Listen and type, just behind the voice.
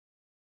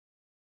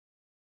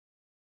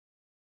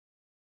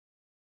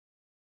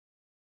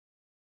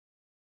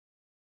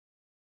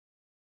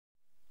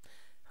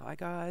Hi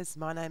guys,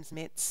 my name's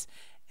Mitz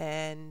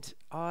and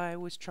I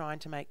was trying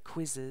to make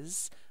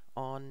quizzes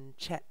on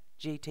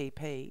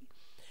ChatGPT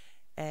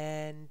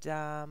and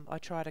I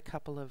tried a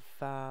couple of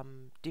I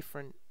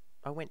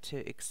went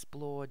to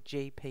explore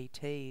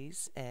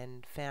GPTs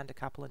and found a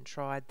couple and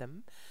tried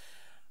them,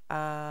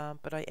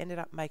 but I ended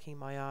up making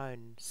my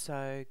own.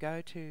 So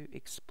go to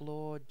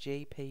explore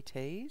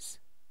GPTs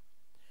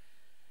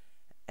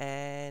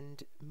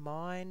and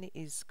mine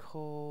is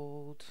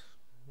called,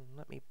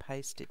 let me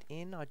paste it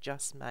in, I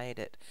just made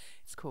it.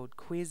 It's called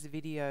Quiz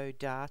Video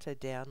Data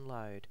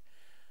Download.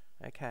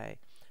 Okay,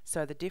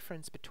 so the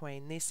difference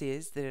between this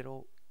is that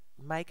it'll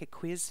make a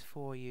quiz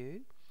for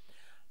you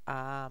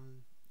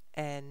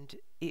and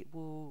it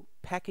will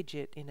package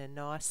it in a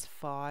nice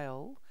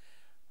file,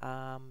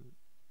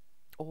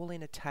 all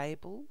in a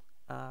table,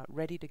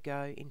 ready to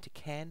go into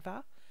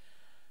Canva.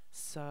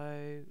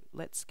 So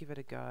let's give it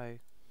a go.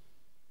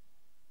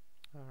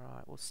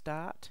 Alright, we'll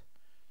start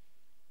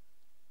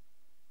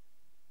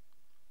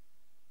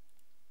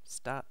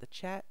the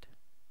chat,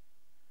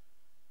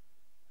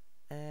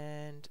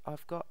 and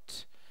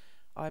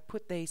I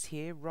put these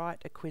here,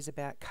 write a quiz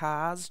about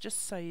cars,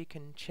 just so you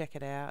can check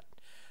it out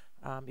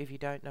if you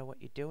don't know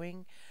what you're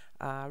doing.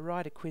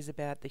 Write a quiz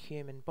about the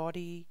human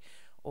body,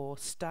 or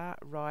start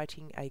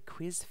writing a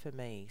quiz for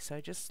me.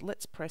 So just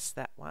let's press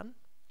that one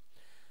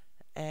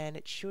and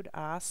it should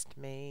ask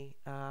me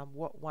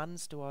what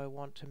ones do I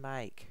want to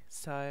make.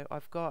 So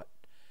I've got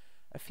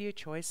a few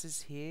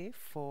choices here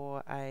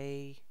for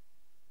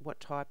what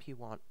type you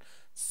want.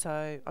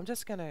 So I'm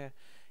just going to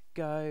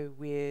go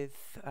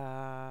with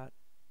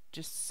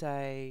just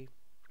say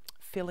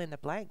fill in the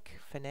blank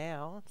for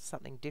now,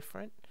 something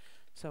different.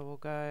 So we'll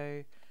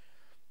go,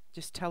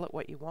 just tell it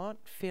what you want,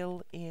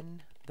 fill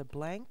in the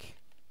blank.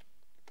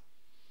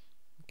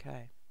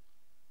 Okay.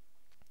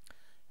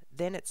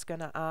 Then it's going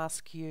to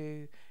ask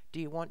you, do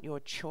you want your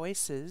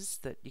choices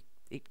that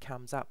it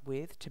comes up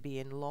with to be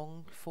in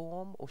long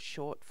form or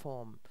short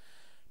form?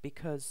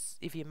 Because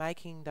if you're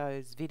making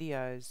those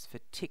videos for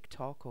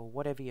TikTok or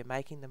whatever you're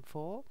making them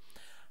for,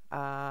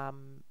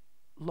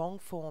 long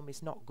form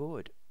is not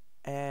good,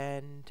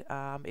 and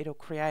it'll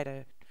create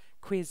a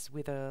quiz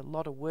with a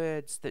lot of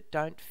words that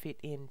don't fit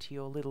into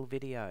your little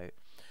video.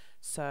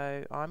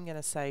 So I'm going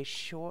to say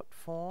short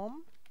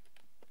form.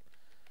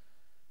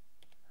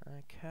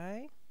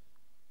 Okay.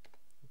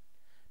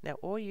 Now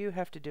all you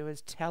have to do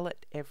is tell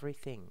it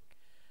everything.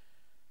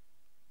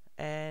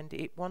 And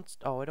it wants,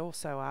 it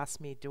also asked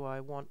me, do I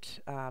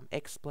want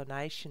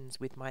explanations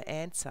with my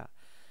answer?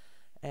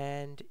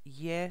 And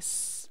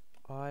yes,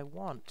 I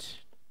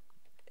want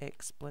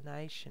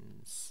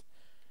explanations.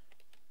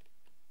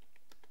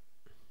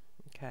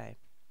 Okay.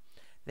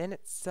 Then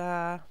it's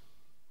okay,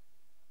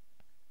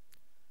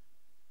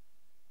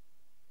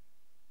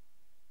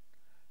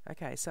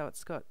 so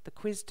it's got the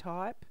quiz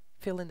type,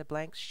 fill in the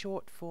blanks,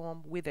 short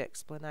form with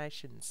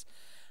explanations.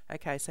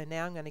 Okay, so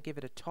now I'm going to give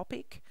it a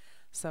topic.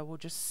 So we'll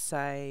just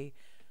say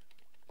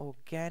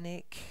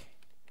organic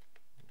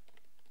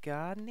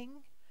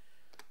gardening.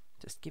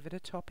 Just give it a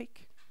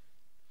topic.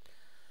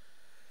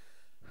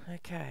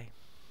 Okay.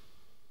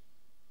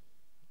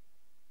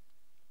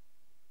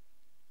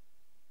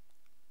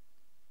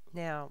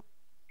 Now,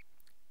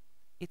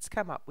 it's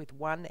come up with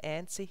one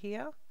answer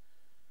here,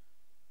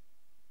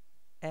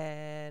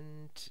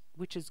 and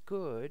which is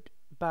good,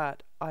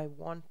 but I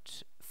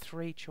want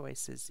 3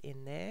 choices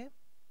in there.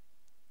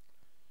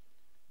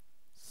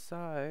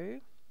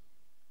 So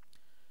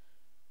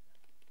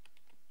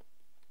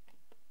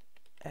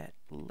at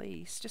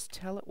least, just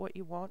tell it what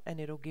you want and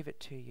it'll give it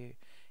to you.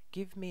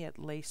 Give me at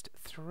least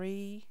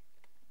 3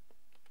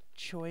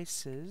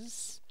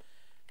 choices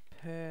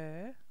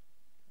per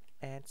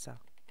answer.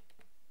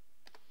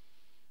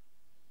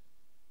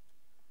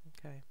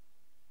 Okay.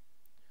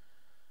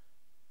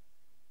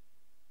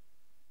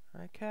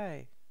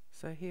 Okay,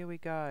 so here we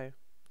go.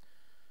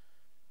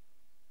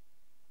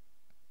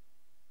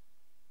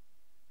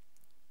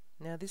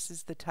 Now this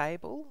is the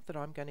table that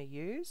I'm going to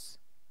use.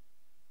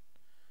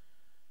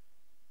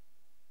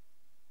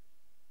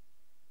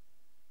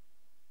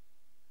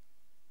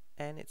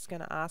 And it's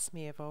going to ask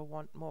me if I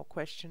want more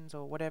questions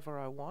or whatever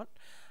I want.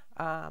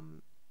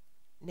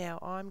 Now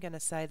I'm going to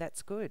say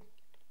that's good.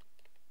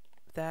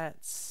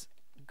 That's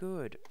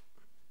good.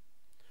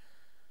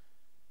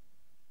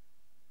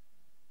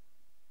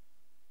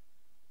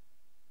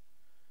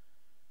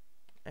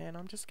 And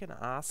I'm just going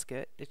to ask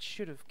it. It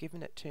should have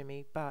given it to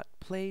me, but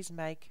please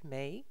make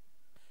me.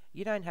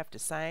 You don't have to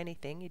say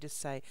anything. You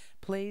just say,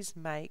 please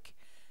make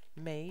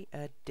me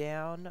a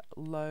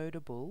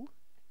downloadable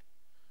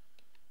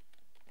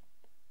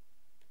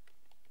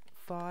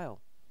file.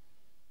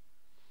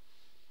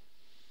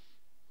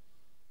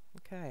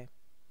 Okay.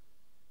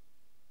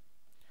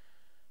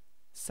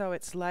 So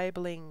it's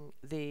labeling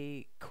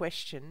the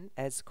question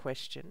as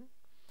question.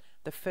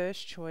 The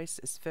first choice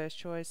is first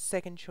choice,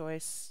 second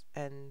choice,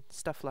 and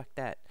stuff like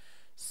that.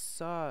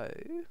 So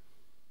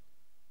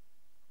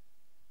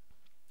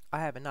I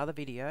have another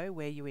video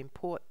where you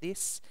import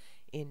this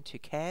into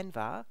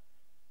Canva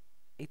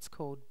It's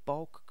called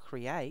Bulk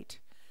Create.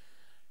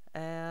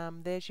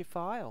 There's your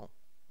file.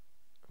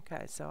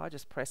 Okay, so I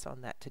just press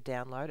on that to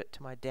download it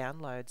to my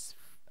downloads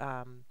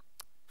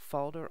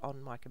folder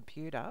on my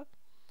computer.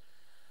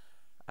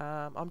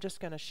 I'm just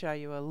going to show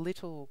you a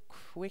little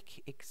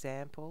quick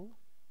example,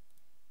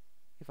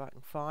 if I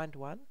can find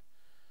one.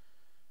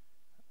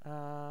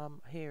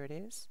 Here it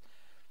is.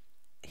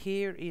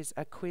 Here is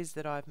a quiz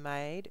that I've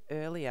made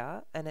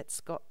earlier, and it's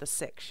got the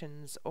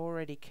sections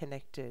already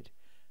connected.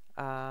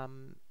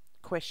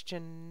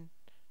 Question,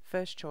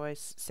 first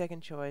choice,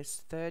 second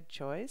choice, third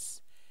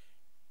choice,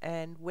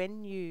 and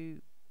when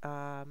you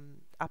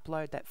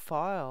upload that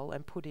file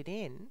and put it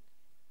in,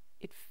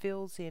 it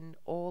fills in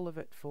all of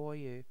it for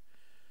you,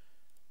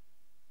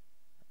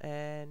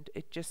 and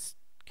it just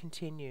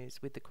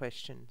continues with the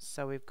questions.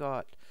 So we've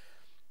got,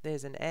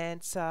 there's an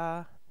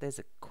answer, there's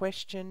a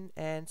question,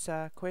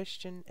 answer,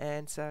 question,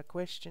 answer,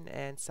 question,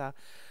 answer.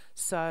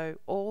 So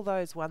all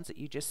those ones that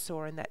you just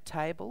saw in that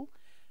table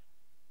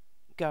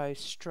go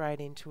straight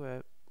into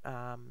a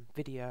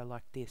video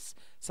like this.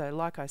 So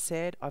like I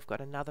said, I've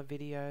got another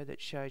video that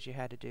shows you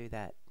how to do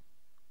that.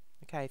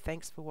 Okay,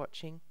 thanks for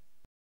watching.